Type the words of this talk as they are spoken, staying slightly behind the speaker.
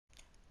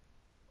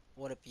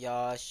What up,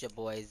 y'all? It's your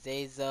boy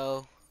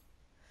Zazo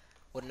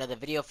with another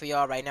video for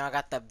y'all. Right now, I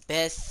got the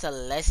best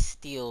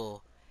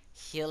Celestial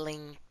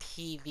healing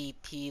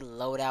PvP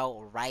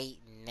loadout right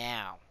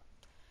now.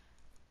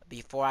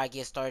 Before I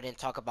get started and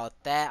talk about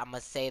that, I'm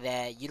gonna say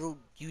that you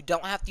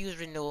don't have to use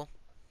renewal.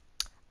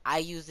 I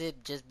use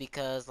it just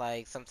because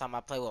like sometimes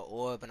I play with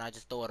orb and I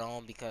just throw it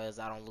on because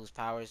I don't lose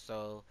power.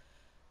 So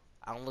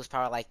I don't lose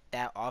power like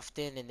that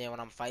often, and then when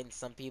I'm fighting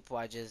some people,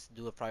 I just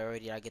do a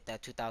priority. I get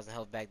that 2,000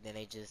 health back, then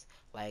they just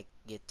like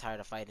get tired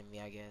of fighting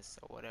me, I guess,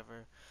 or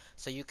whatever.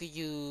 So you could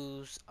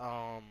use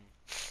sorry,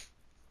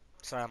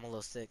 I'm a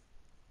little sick.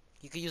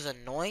 You could use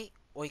anoint,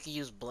 or you could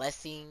use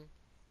blessing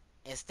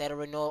instead of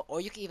renewal,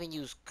 or you could even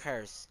use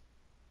curse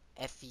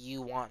if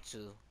you want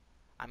to.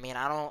 I mean,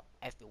 I don't.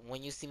 If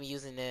when you see me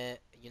using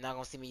it, you're not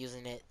gonna see me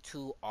using it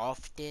too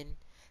often.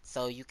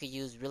 So you could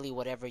use really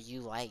whatever you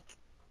like.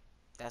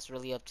 That's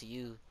really up to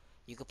you.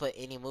 You could put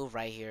any move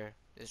right here.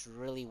 It's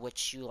really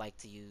what you like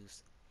to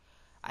use.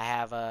 I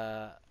have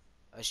a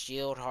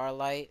shield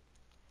hardlight,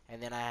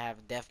 and then I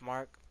have death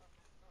mark,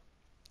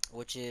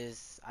 which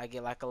is I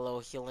get like a little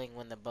healing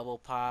when the bubble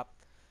pop,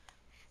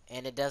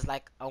 and it does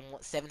like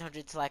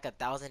 700 to like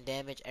 1,000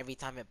 damage every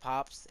time it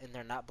pops, and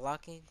they're not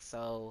blocking.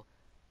 So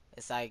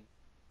it's like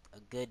a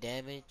good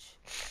damage.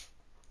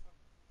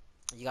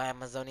 You got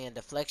Amazonian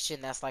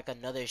deflection. That's like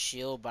another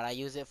shield, but I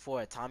use it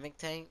for atomic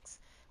tanks.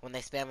 When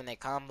they spamming their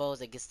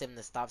combos, it gets them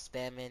to stop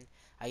spamming.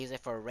 I use it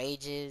for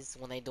rages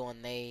when they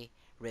doing they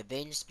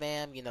revenge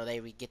spam. You know,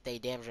 they get their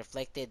damage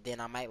reflected. Then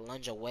I might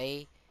lunge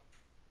away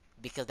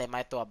because they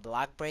might throw a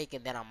block break,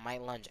 and then I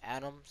might lunge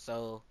at them.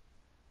 So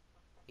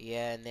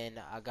yeah, and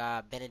then I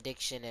got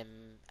benediction and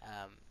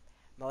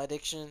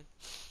malediction.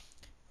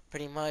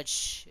 Pretty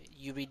much,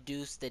 you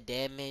reduce the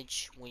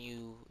damage when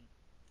you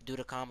do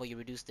the combo. You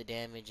reduce the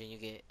damage, and you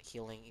get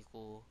healing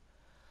equal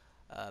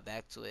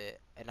back to it.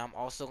 And I'm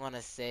also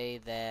gonna say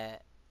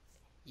that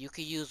you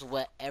can use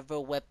whatever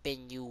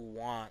weapon you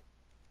want.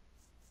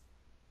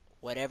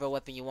 Whatever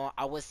weapon you want.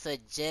 I would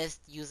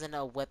suggest using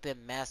a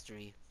weapon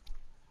mastery.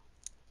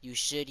 You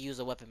should use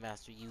a weapon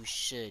mastery. You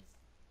should.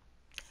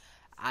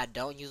 I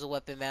don't use a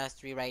weapon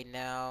mastery right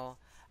now.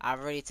 I've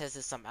already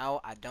tested some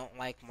out. I don't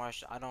like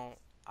martial. I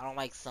don't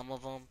like some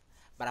of them,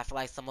 but I feel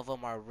like some of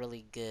them are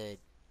really good.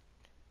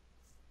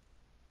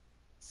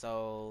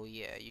 So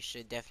yeah, you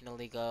should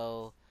definitely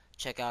go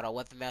check out a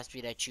weapon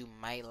mastery that you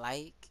might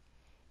like,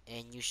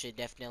 and you should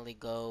definitely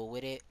go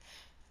with it.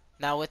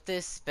 Now with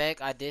this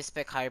spec, I did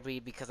spec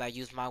hybrid because I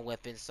use my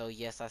weapon. So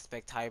yes, I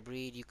spec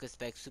hybrid. You could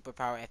spec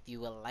superpower if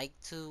you would like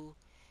to,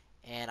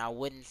 and I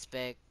wouldn't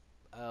spec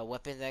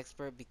weapons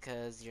expert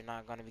because you're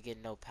not gonna be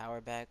getting no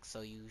power back.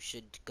 So you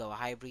should go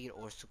hybrid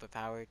or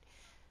superpowered.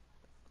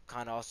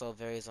 Kind of also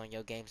varies on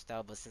your game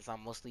style, but since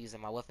I'm mostly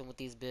using my weapon with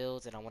these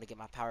builds and I want to get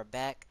my power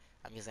back,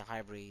 I'm using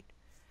hybrid.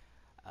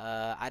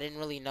 I didn't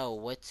really know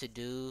what to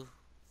do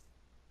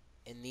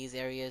in these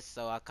areas,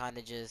 so I kind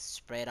of just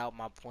spread out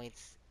my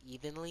points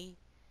evenly.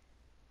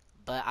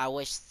 But I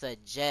would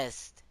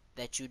suggest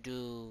that you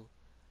do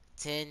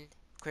 10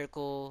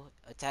 critical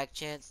attack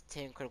chance,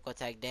 10 critical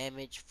attack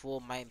damage,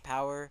 full might and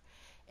power,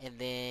 and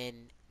then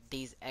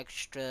these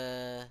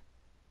extra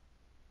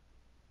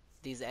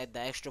the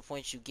extra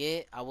points you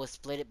get, I will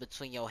split it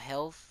between your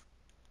health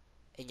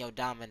and your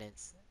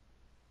dominance.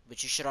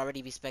 But you should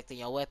already be specting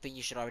your weapon,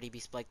 you should already be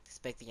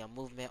specting your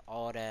movement,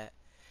 all that.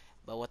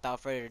 But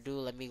without further ado,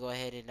 let me go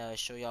ahead and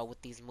show y'all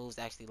what these moves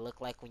actually look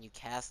like when you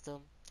cast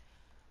them.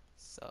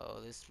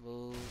 So this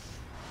move,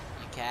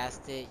 you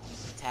cast it, you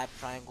tap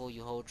triangle,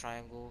 you hold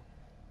triangle.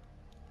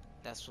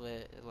 That's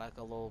what like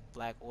a little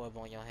black orb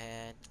on your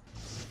hand.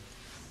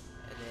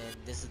 And then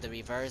this is the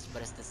reverse,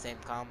 but it's the same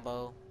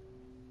combo.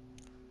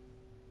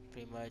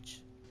 Pretty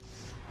much.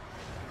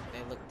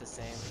 They look the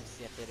same. Let me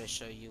see if it'll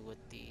show you what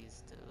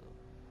these do.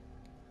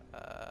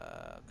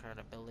 Current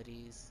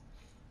abilities.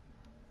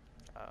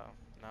 Oh,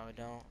 no it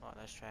don't. Oh,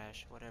 that's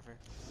trash. Whatever.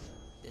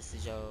 This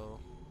is your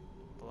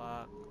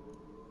block.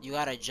 You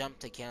gotta jump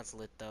to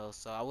cancel it though,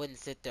 so I wouldn't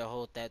sit there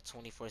hold that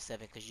 24/7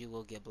 because you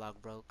will get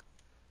block broke.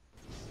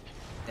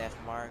 Death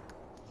mark.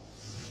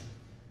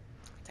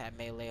 Tap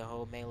melee,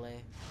 hold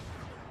melee.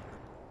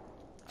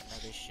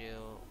 Another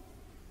shield.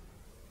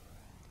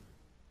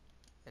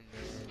 And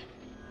then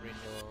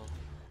renewal.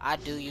 I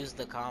do use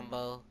the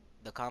combo.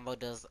 The combo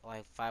does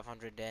like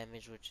 500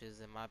 damage, which is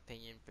in my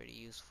opinion pretty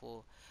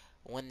useful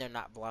when they're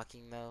not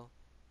blocking though.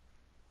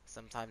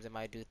 Sometimes it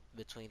might do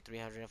between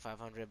 300 and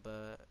 500,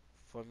 but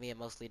for me it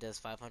mostly does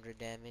 500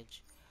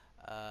 damage.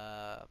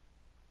 Uh,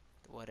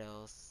 what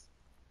else?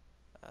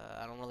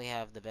 I don't really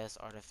have the best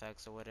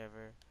artifacts or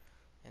whatever.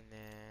 And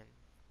then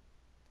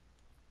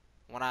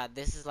when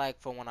this is like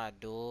for when I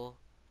duel.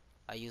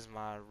 I use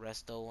my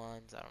resto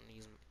ones. I don't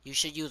use. You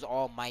should use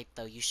all might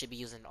though. You should be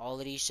using all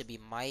of these. Should be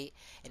might.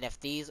 And if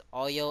these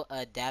all your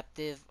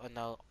adaptive or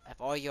no,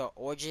 if all your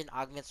origin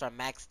augments are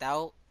maxed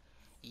out,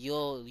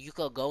 you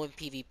could go in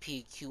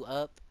PvP, queue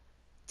up,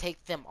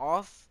 take them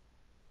off,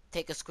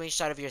 take a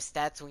screenshot of your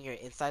stats when you're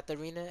inside the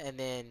arena, and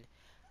then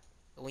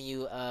when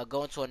you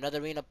go into another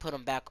arena, put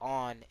them back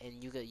on,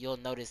 and you'll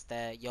notice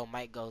that your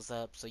might goes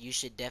up. So you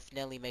should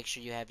definitely make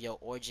sure you have your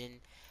origin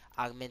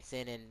augments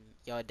in and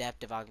your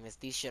adaptive augments.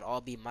 These should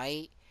all be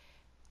might.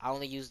 I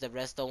only use the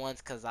resto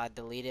ones because I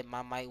deleted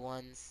my might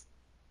ones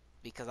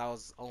because I've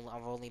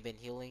only been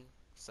healing.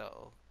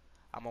 So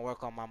I'm gonna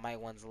work on my might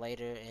ones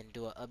later and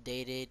do an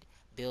updated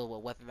build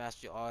with weapon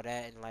mastery, all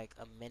that in like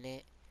a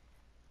minute.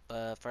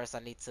 But first I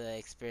need to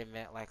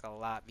experiment like a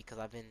lot because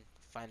I've been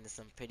finding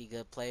some pretty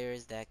good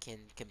players that can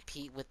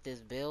compete with this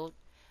build.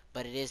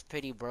 But it is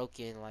pretty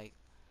broken. Like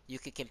you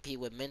can compete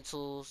with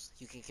mentals,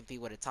 you can compete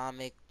with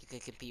atomic, you can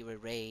compete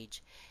with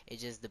rage. It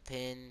just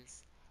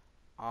depends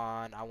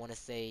on, I want to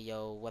say,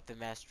 yo, weapon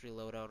mastery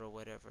loadout or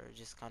whatever. It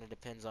just kind of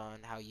depends on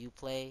how you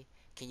play.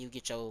 Can you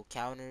get your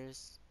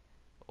counters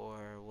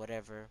or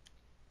whatever?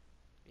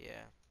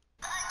 Yeah.